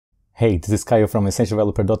Hey, this is Caio from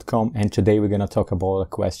essentialdeveloper.com, and today we're going to talk about a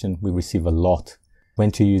question we receive a lot: when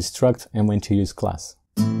to use struct and when to use class.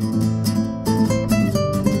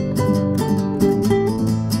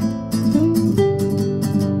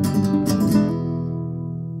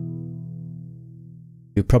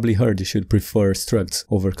 You probably heard you should prefer structs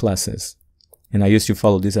over classes. And I used to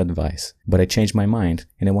follow this advice, but I changed my mind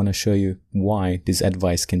and I want to show you why this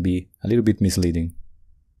advice can be a little bit misleading.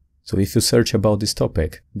 So if you search about this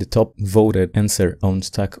topic, the top voted answer on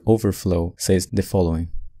Stack Overflow says the following: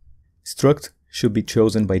 struct should be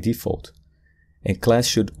chosen by default, and class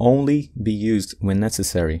should only be used when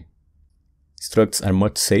necessary. Structs are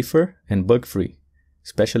much safer and bug-free,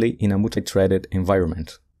 especially in a multi-threaded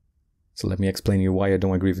environment. So let me explain you why I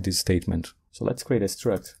don't agree with this statement. So let's create a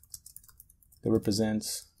struct that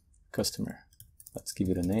represents customer. Let's give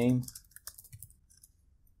it a name.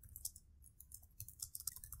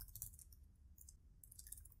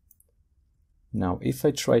 Now, if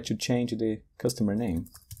I try to change the customer name,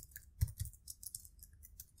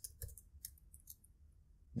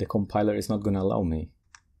 the compiler is not going to allow me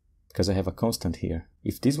because I have a constant here.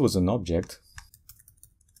 If this was an object,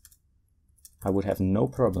 I would have no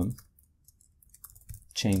problem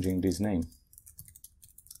changing this name.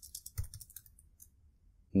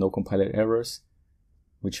 No compiler errors,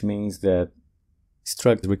 which means that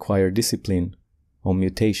struct require discipline on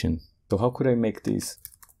mutation. So how could I make this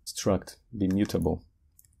struct be mutable?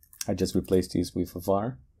 I just replace this with a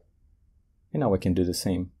var, and now I can do the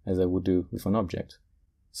same as I would do with an object.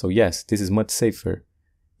 So yes, this is much safer.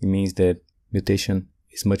 It means that mutation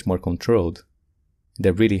is much more controlled.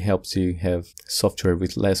 That really helps you have software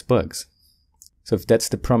with less bugs. So if that's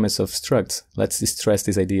the promise of structs, let's stress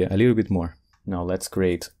this idea a little bit more. Now let's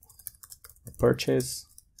create a purchase,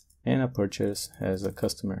 and a purchase has a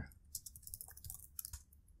customer.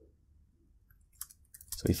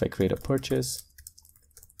 So if I create a purchase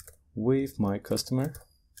with my customer,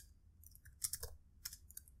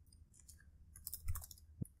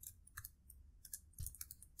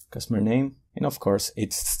 customer name, and of course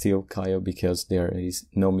it's still Caio because there is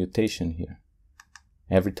no mutation here.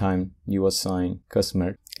 Every time you assign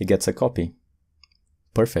customer, it gets a copy.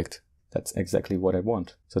 Perfect. That's exactly what I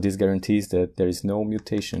want. So this guarantees that there is no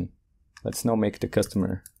mutation. Let's now make the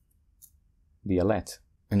customer be a let.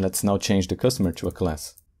 And let's now change the customer to a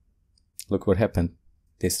class. Look what happened.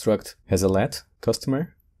 The struct has a let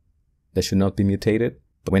customer that should not be mutated.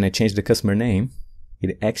 But when I change the customer name,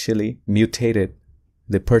 it actually mutated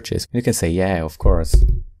the purchase. You can say, yeah, of course,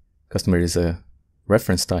 customer is a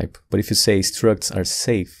reference type. But if you say structs are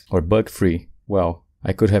safe or bug-free, well,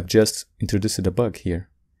 I could have just introduced a bug here.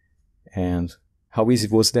 And how easy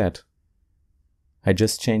was that? I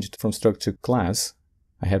just changed from struct to class.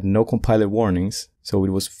 I have no compiler warnings, so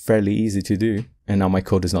it was fairly easy to do. And now my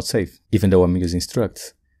code is not safe, even though I'm using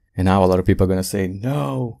structs. And now a lot of people are going to say,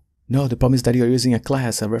 no, the problem is that you're using a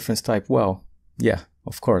class, a reference type. Well, yeah,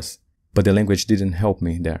 of course. But the language didn't help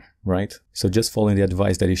me there, right? So just following the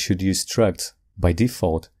advice that you should use structs by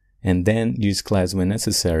default and then use class when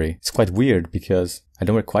necessary. It's quite weird because I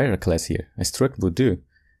don't require a class here. A struct would do.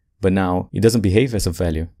 But now it doesn't behave as a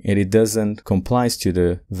value, and it doesn't comply to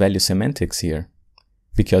the value semantics here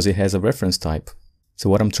because it has a reference type. So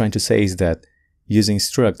what I'm trying to say is that using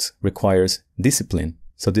structs requires discipline.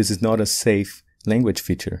 So this is not a safe language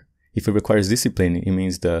feature. If it requires discipline, it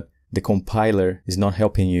means that the compiler is not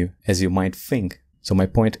helping you as you might think. So my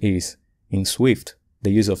point is, in Swift,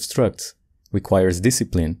 the use of structs requires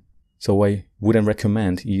discipline. So I wouldn't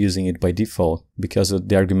recommend using it by default because of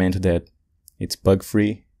the argument that it's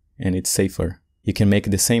bug-free and it's safer. You can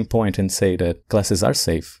make the same point and say that classes are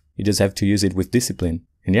safe. You just have to use it with discipline.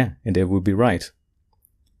 And yeah, and they will be right.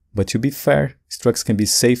 But to be fair, structs can be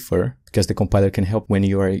safer because the compiler can help when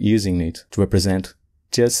you are using it to represent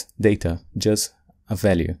just data, just a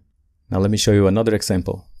value. Now let me show you another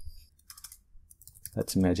example.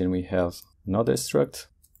 Let's imagine we have another struct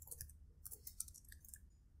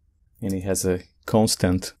and it has a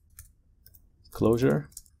constant closure.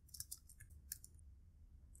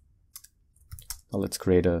 Now let's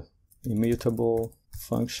create a immutable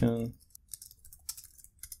function,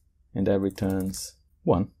 and that returns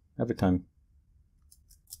 1 every time.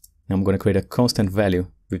 Now I'm going to create a constant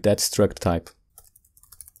value with that struct type.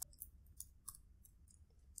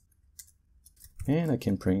 And I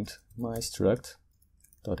can print my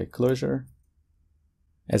struct.aClosure.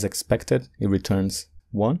 As expected, it returns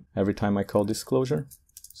 1 every time I call this closure.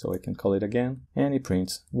 So I can call it again, and it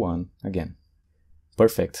prints 1 again.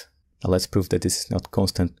 Perfect. Now let's prove that this is not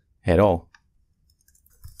constant at all.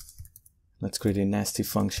 Let's create a nasty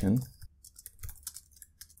function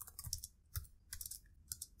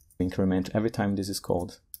increment every time this is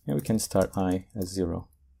called. And we can start I as 0.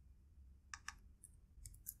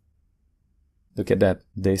 Look at that.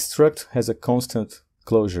 The struct has a constant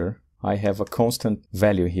closure. I have a constant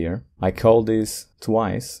value here. I call this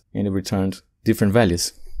twice and it returned different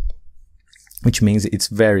values, which means it's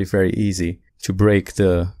very, very easy to break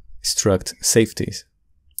the struct safeties.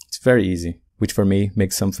 It's very easy, which for me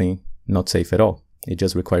makes something not safe at all. It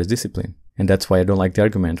just requires discipline. And that's why I don't like the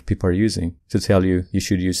argument people are using to tell you you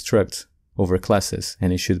should use structs over classes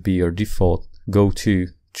and it should be your default go-to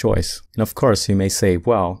choice. And of course you may say,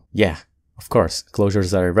 well, yeah, of course,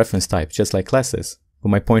 closures are reference types just like classes. But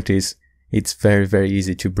my point is, it's very, very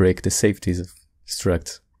easy to break the safeties of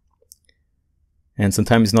structs. And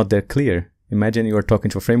sometimes it's not that clear. Imagine you are talking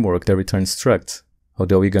to a framework that returns structs.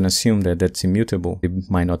 Although we're going to assume that that's immutable, it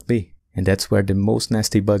might not be. And that's where the most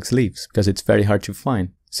nasty bugs lives, because it's very hard to find.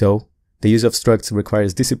 So the use of structs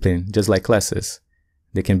requires discipline, just like classes.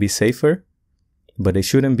 They can be safer, but they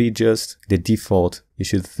shouldn't be just the default. You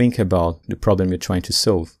should think about the problem you're trying to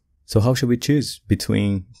solve. So how should we choose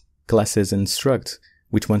between classes and structs?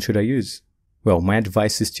 Which one should I use? Well, my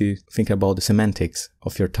advice is to think about the semantics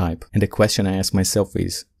of your type. And the question I ask myself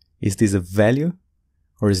is this a value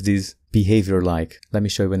or is this behavior-like? Let me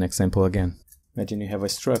show you an example again. Imagine you have a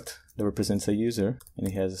struct that represents a user and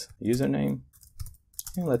it has a username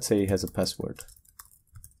and let's say it has a password.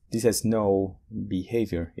 This has no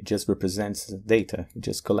behavior. It just represents data. It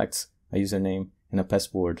just collects a username and a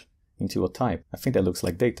password into a type. I think that looks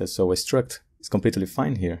like data, so a struct is completely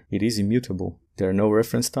fine here. It is immutable. There are no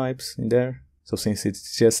reference types in there. So since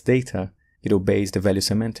it's just data, it obeys the value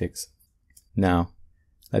semantics. Now,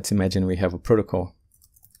 let's imagine we have a protocol.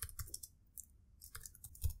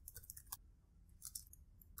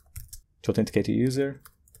 To authenticate a user,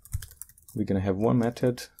 we're going to have one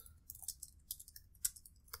method.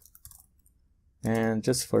 And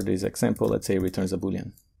just for this example, let's say it returns a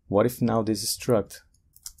boolean. What if now this struct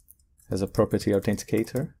has a property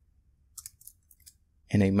authenticator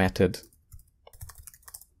and a method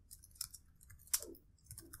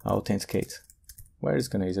authenticate, where it's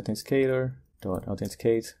going to use authenticator dot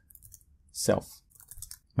authenticate self.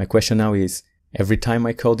 My question now is, every time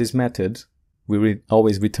I call this method, we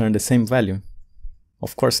always return the same value?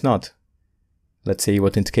 Of course not. Let's say you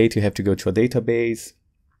authenticate, you have to go to a database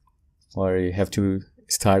or you have to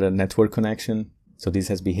start a network connection. So this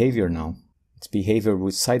has behavior now. It's behavior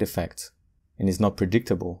with side effects and it's not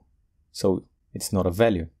predictable. So it's not a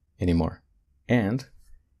value anymore. And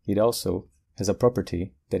it also has a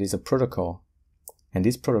property that is a protocol. And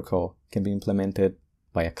this protocol can be implemented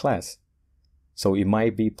by a class. So it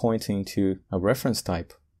might be pointing to a reference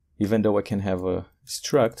type, even though I can have a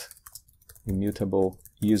struct, immutable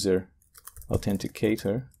user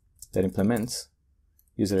authenticator, that implements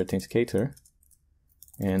user authenticator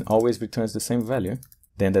and always returns the same value,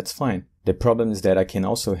 then that's fine. The problem is that I can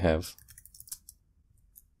also have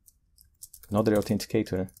another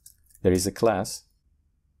authenticator. There is a class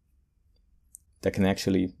that can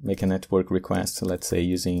actually make a network request, let's say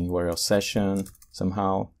using URL session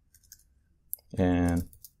somehow. And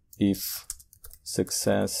if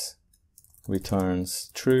success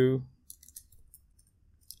returns true,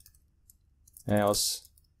 else,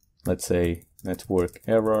 let's say network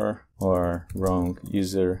error or wrong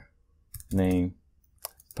user name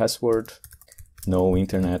password, no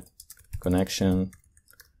internet connection.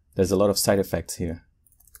 There's a lot of side effects here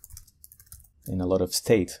and a lot of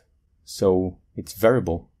state. So it's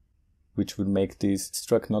variable, which would make this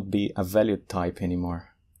struct not be a value type anymore.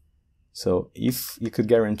 So if you could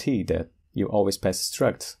guarantee that you always pass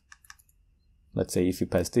structs, let's say if you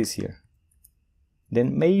pass this here,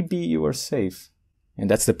 then maybe you are safe. And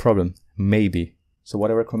that's the problem, maybe. So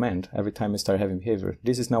what I recommend every time you start having behavior,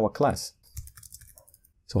 this is now a class.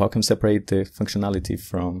 So how can we separate the functionality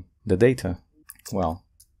from the data? Well,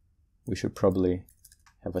 we should probably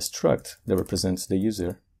have a struct that represents the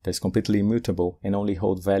user, that's completely immutable and only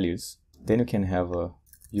hold values. Then you can have a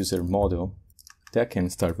user model that can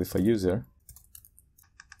start with a user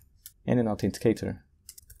and an authenticator.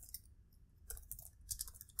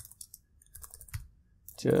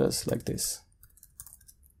 Just like this.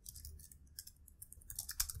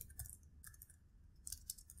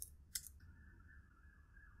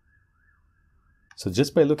 So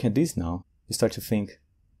just by looking at this now, you start to think,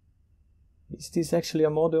 is this actually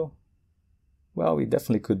a model? Well, it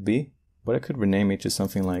definitely could be, but I could rename it to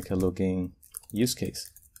something like a login use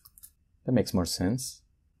case. That makes more sense.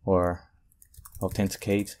 Or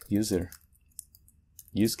authenticate user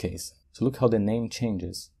use case. So look how the name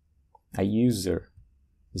changes. A user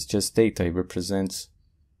is just data. It represents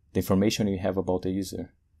the information you have about the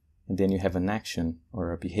user. and then you have an action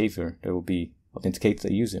or a behavior that will be authenticate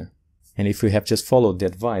the user. And if we have just followed the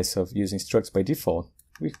advice of using structs by default,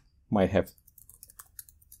 we might have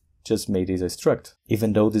just made it a struct,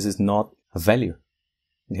 even though this is not a value.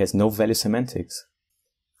 It has no value semantics.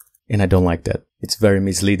 And I don't like that. It's very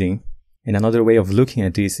misleading. And another way of looking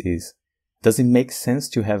at this is, does it make sense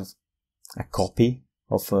to have a copy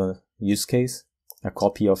of a use case? A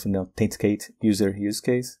copy of an authenticate user use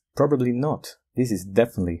case? Probably not. This is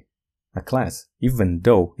definitely a class, even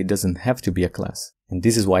though it doesn't have to be a class. And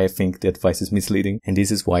this is why I think the advice is misleading, and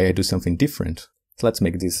this is why I do something different. So let's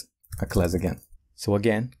make this a class again. So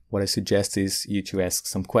again, what I suggest is you to ask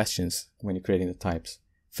some questions when you're creating the types,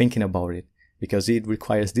 thinking about it, because it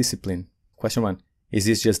requires discipline. Question 1, is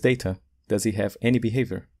this just data? Does it have any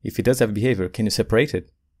behavior? If it does have behavior, can you separate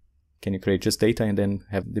it? Can you create just data and then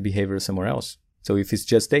have the behavior somewhere else? So if it's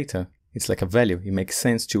just data, it's like a value. It makes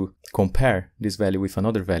sense to compare this value with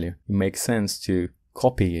another value. It makes sense to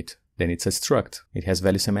copy it. Then it's a struct. It has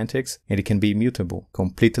value semantics and it can be immutable,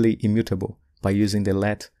 completely immutable by using the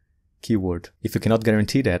let keyword. If you cannot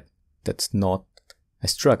guarantee that, that's not a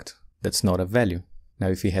struct. That's not a value. Now,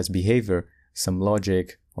 if it has behavior, some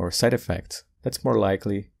logic or side effects, that's more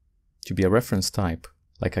likely to be a reference type,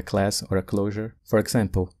 like a class or a closure. For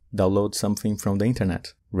example, download something from the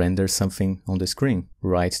internet, render something on the screen,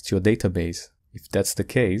 write to a database. If that's the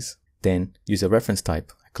case, then use a reference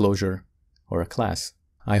type, a closure or a class.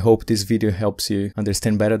 I hope this video helps you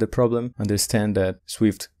understand better the problem, understand that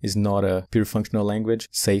Swift is not a pure functional language,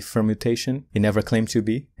 safe from mutation. It never claimed to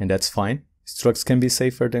be, and that's fine. Structs can be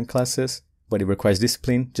safer than classes, but it requires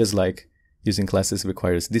discipline, just like using classes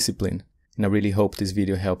requires discipline. And I really hope this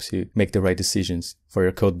video helps you make the right decisions for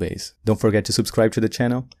your code base. Don't forget to subscribe to the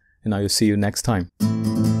channel, and I will see you next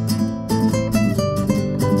time.